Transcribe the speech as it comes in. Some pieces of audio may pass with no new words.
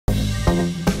Hello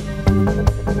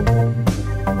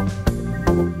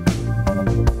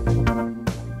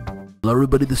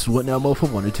everybody, this is What Now Mo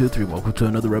from 123. Welcome to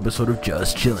another episode of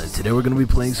Just Chillin'. Today we're going to be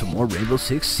playing some more Rainbow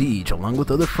Six Siege along with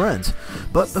other friends.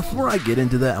 But before I get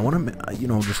into that, I want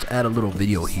to, just add a little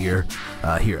video here.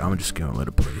 I'm just going to let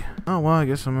it play. Oh, well, I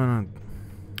guess I'm going to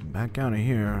back out of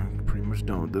here. I'm pretty much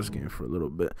done with this game for a little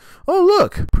bit. Oh,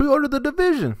 look! Pre-order the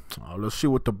Division. Oh, let's see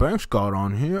what the bank's got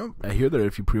on here. I hear that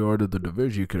if you pre-order the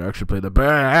Division, you could actually play the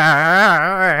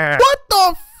bank. What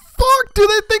the fuck? Do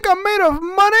they think I'm made of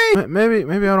money?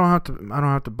 Maybe I don't have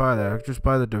to buy that. I can just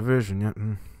buy the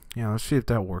Division. Yeah, let's see if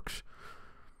that works.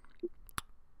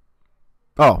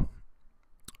 Oh,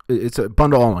 it's a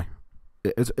bundle only.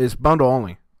 It's bundle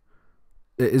only.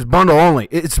 It's bundle only.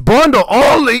 It's bundle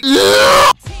only.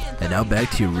 Yeah! And now back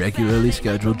to your regularly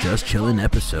scheduled Just Chillin'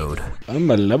 episode.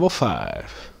 I'm a level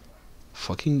 5.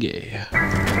 Fucking gay.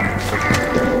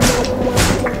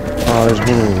 Oh, there's one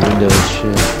of the windows.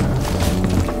 Shit.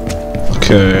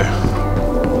 Okay.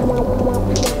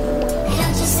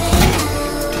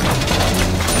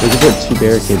 We could put 2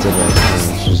 barricades up right now.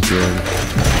 Let's just do them.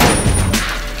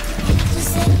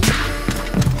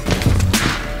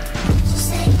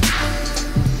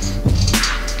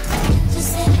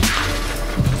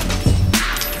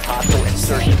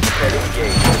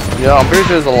 Yeah, I'm pretty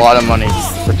sure there's a lot of money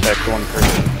to protect one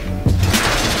person.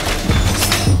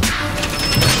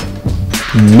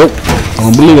 Nope. I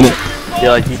don't believe in it. Yeah,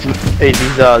 like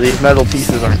these metal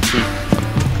pieces aren't cheap.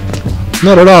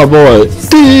 Not at all, boy.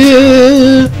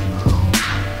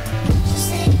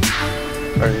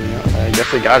 Or, I guess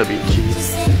they gotta be cheap.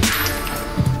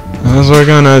 As we're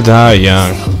gonna die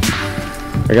young.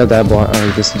 I got that block,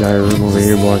 this entire room over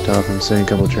here blocked off. I'm setting a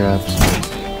couple traps.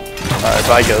 Alright,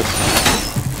 bye, Ghost.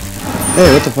 Hey,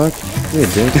 what the fuck? You a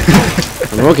dick.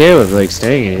 I'm okay with like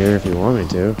staying in here if you want me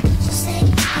to.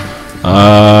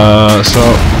 So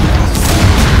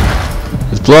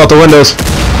let's blow out the windows.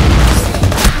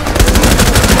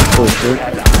 Holy shit.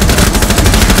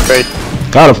 Great.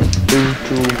 Got him.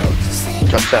 2,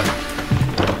 just 7.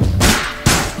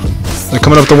 They're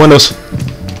coming up the windows.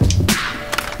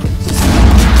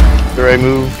 The right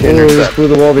move. Oh, just blew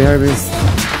the wall behind me.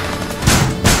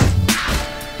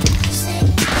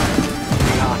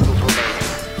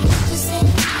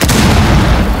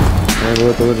 I blew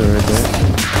out the window right there.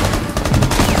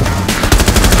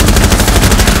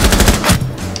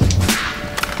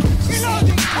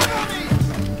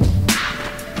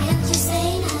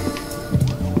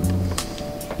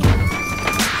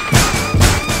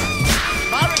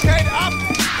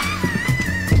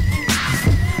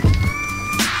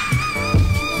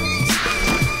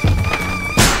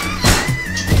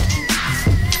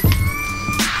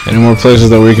 Any more places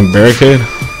that we can barricade?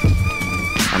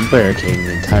 I'm barricading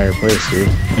the entire place, dude.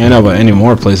 Yeah, no, but any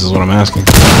more places is what I'm asking.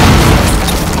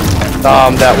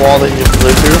 That wall that you just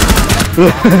blew through.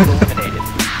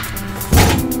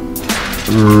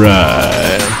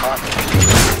 Right.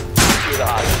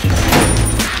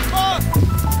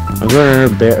 I'm gonna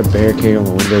barricade on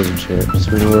the windows and shit,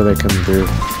 so we know where they're coming through.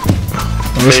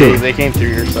 They came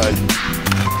through your side.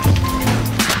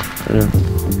 Yeah.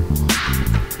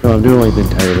 No, I'm doing like the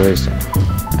entire place. I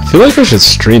feel like I should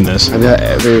stream this. I've got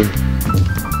every...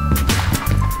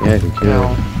 Yeah, if you can.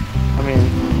 No. I mean...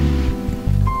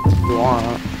 If you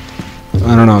want.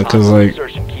 I don't know, cause like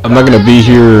I'm not gonna be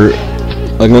here.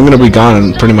 Like I'm gonna be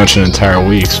gone pretty much an entire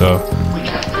week, so.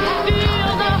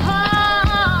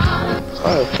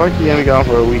 Oh, fuck, you gonna be gone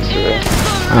for a week today?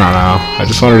 I don't know. I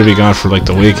just wanted to be gone for like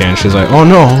the weekend. She's like, "Oh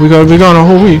no, we gotta be gone a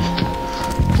whole week."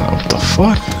 What the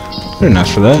fuck? I didn't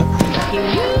ask for that.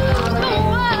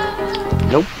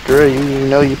 Nope, Drew, you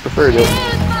know you preferred it.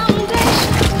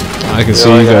 I can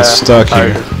see you got stuck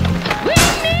here.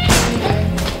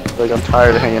 Like I'm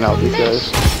tired of hanging out with these guys.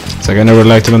 It's like I never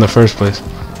liked him in the first place.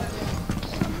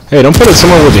 Hey, don't put it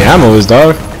somewhere where the ammo is,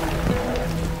 dog.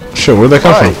 Shit, where'd that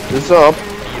come from? What's up?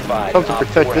 Come to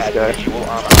protect this guy.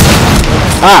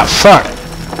 Ah, fuck!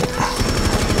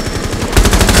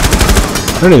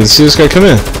 I didn't even see this guy come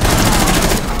in.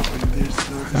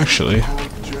 Actually.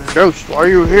 Ghost, why are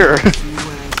you here?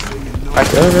 I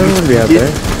don't be out there.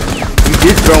 You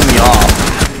did throw me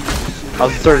off. I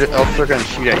was still gonna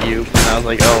shoot at you, and I was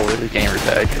like, oh, it's a gamer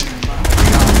tag.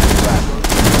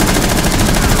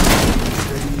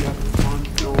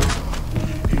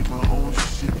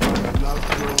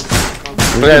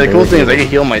 But yeah, the cool thing is I can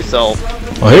heal myself.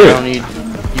 Oh, here. I don't need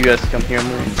you guys to come heal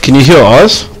me. Can you heal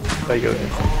us?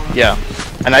 Yeah.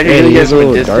 And I can heal you guys from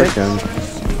a distance.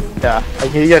 Yeah, I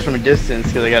can heal you guys from a distance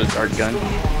because I got a dart gun.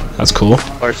 That's cool.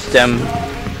 Or stem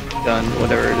gun,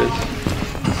 whatever it is.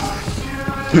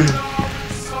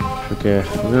 Okay,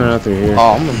 I'm going out through here.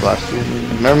 Oh, I'm gonna blast you.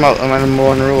 Remember my number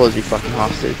one rule is you fucking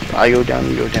hostage. I go down,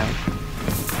 you go down.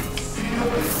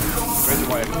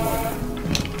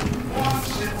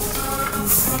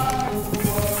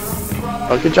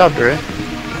 Oh, good job, Dre.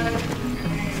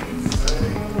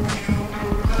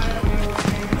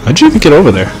 How'd you even get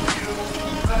over there?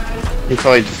 He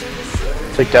probably just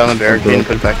took down the barricade and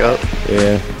put it back up.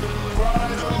 Yeah.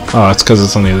 Oh, it's because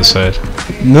it's on the other side.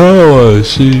 No,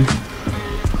 see.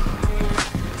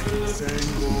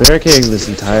 Barricading this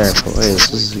entire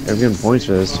place. I'm getting points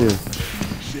for this too.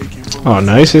 Oh,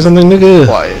 nice. Say something, nigga.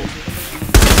 Quiet.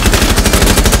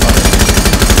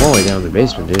 I'm all the way down in the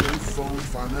basement, dude.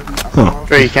 Huh.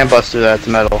 Dre, you can't bust through that. It's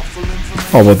metal.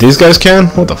 Oh, but these guys can?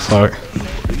 What the fuck?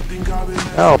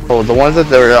 No, the ones that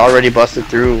they were already busted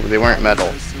through, they weren't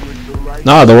metal.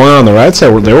 Nah, the one on the right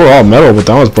side, they were all metal, but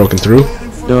that one's broken through.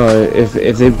 No, if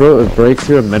they break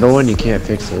through a metal one, you can't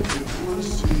fix it.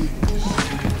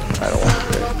 I don't want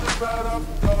to.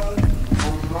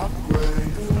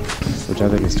 Which I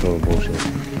think is total bullshit.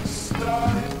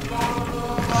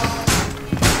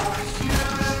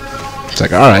 It's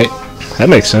like, alright. That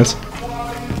makes sense.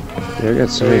 Yeah, I got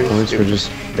so many points for just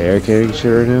barricading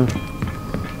shit right now.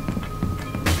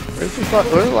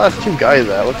 Where's the last two guys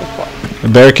at? What the fuck? They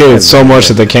barricaded so much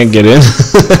that they can't get in.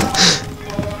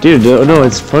 Dude, no,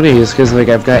 it's funny. It's because like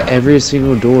I've got every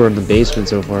single door in the basement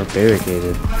so far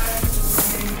barricaded.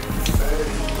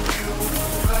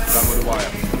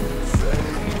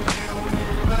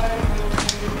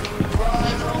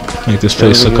 Make this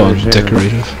place look all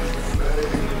decorative.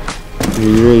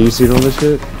 You seen all this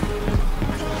shit?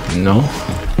 No.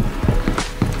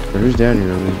 Who's down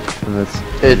here? I mean, that's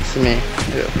It's me.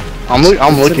 Yeah. I'm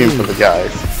looking for the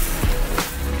guys.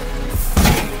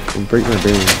 I'll break my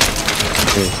brain.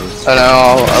 I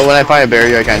know. When I find a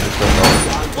barrier, I kind of just go.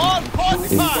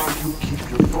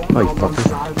 Oh, you fucker.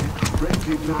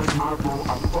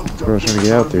 That's what I was trying to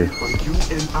get out there.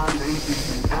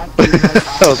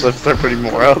 Let's start putting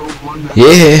more up.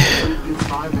 Yeah.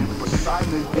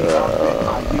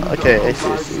 Okay, I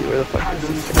see. Where the fuck is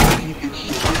this guy?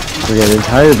 We got the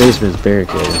entire basement is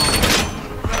barricaded.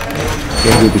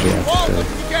 Yeah, we could have, so.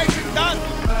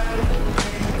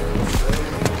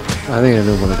 I think I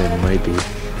know what they might be.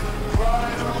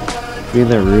 Be in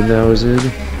that room that I was in,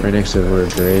 right next to where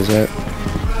Dre is at.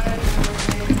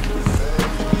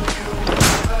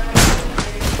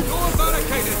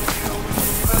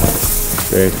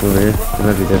 Dre, come over here. It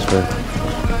might be this way.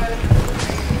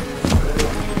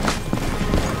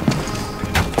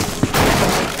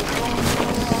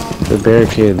 They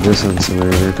barricaded this one somewhere.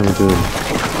 They're coming through.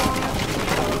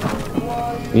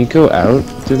 Can you go out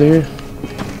through there?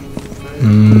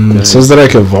 It says that I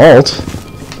could vault.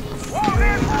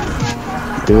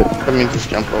 Do it. I mean, just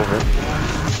jump over.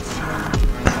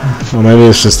 Oh, maybe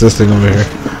it's just this thing over here.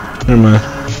 Never mind.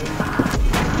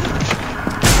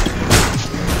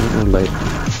 No light.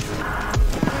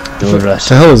 No What rush.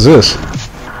 the hell is this?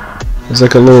 It's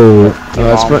like a little...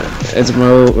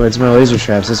 It's my laser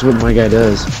traps. That's what my guy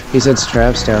does. He sets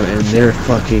traps down, and they're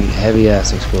fucking heavy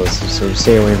ass explosives. So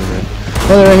stay away from it.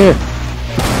 Oh, they're right here.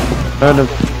 Found him.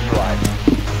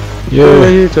 Yeah. Oh, right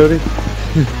here, Tony.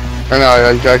 I know.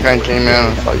 I kind of came in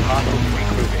and saw you.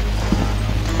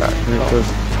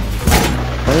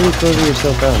 Why are you closing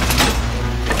yourself out?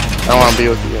 I don't want to be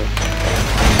with you guys.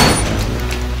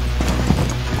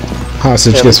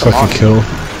 Hostage Yeah, gets come fucking on. killed.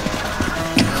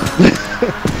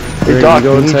 Hey, Right, Doc, you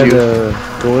go we need inside you. go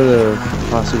where the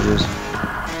hostages.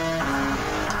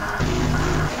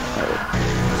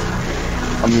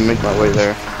 I'm gonna make my way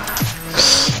there.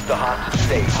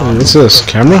 Oh, what's this?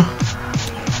 Camera?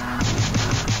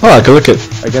 Oh, I can look at...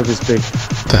 I got this big.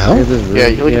 What the I hell? got this room. Yeah,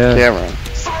 you look at the camera.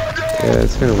 Yeah,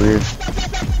 it's kind of weird.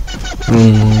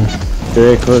 Mm.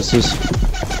 Very closest.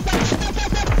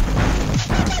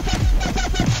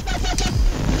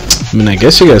 I mean, I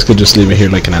guess you guys could just leave me here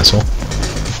like an asshole.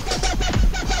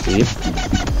 Deep.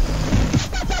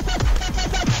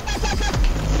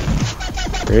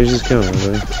 Where's this going,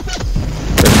 really?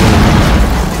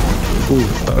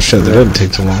 Oh shit, that didn't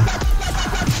take too long.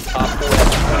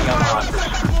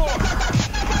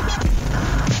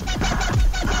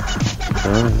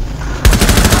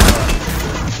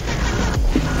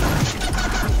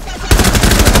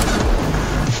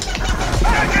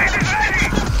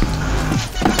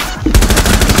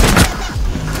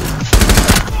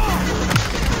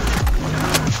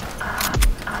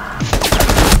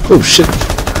 Oh shit.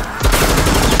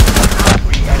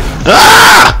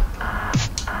 Ah!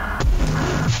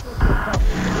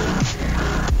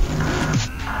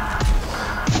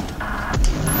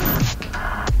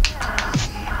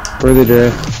 Where are they,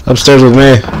 Dre? Upstairs with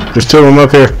me. There's two of them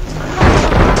up here.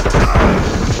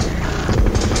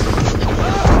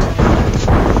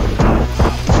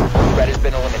 Threat has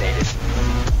been eliminated.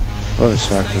 Oh,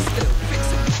 shocking.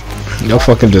 Y'all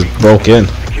fucking just broke in.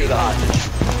 Secure the hostage.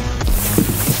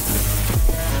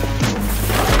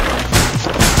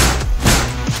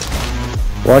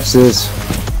 Watch this.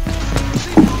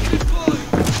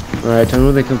 Alright, tell me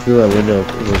when they come through that window,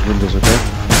 those windows, okay?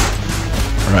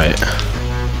 Right.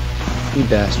 You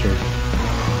bastard.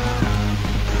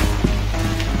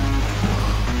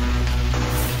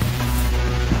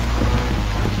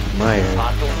 Meyer.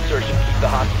 Hostile insertion. Keep the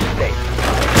hostage safe.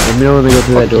 Let me know when they go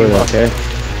through that door, though, okay?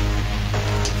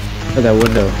 Or that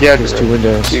window. Yeah, there's two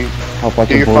windows. Hop out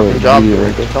Do the your bullet fucking job,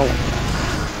 immediately. dude. Don't. I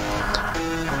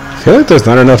feel like there's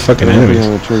not enough fucking Let me enemies.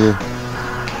 know the trigger.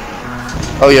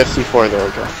 Oh, yeah, C4 there,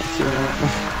 okay.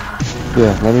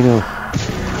 Yeah, let me know.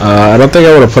 I don't think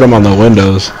I would have put them on the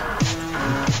windows.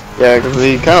 Yeah, because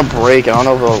they kind of break. I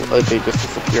don't know if they just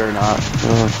disappear or not.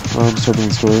 I'm just opening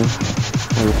the store.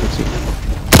 I will fix it.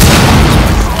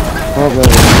 Oh, there.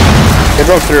 They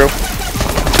broke through.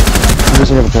 I'm just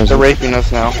gonna have a They're present. raping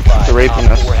us now. They're raping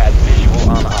us. Op 4 has visual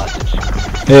on the hostage.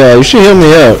 Yeah, you should heal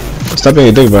me up. Stop being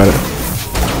a dick about it.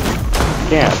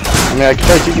 Can't. I mean, I can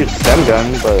try to shoot you with a stem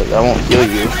gun, but I won't heal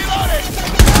you.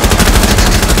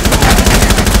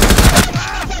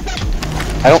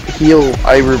 I don't heal.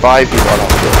 I revive people. I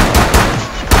don't heal.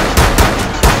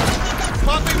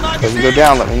 If you go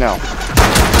down, let me know.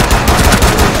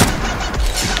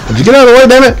 Would you get out of the way,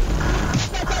 damn it?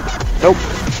 Nope.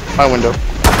 My window.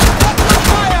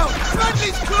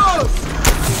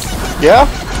 Yeah?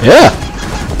 Yeah.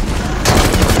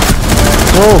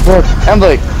 Oh, fuck. I'm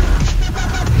like,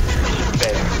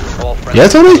 All friendly Yeah,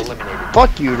 Tony? eliminated.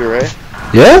 fuck you, DeRay.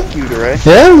 Yeah? Fuck you, DeRay. Yeah? Is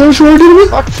that what you want to do to me?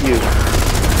 Fuck you.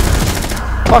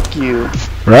 Fuck you.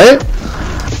 Right?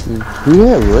 Who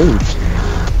got raped?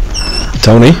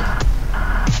 Tony.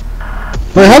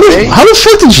 Wait, how the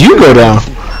fuck did you go down?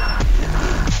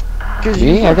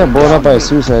 Me? I got blown up by a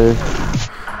suicider.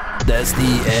 That's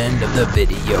the end of the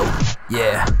video.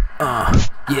 Yeah,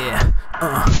 yeah,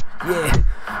 yeah.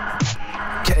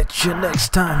 Catch you next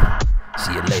time.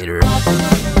 See you later.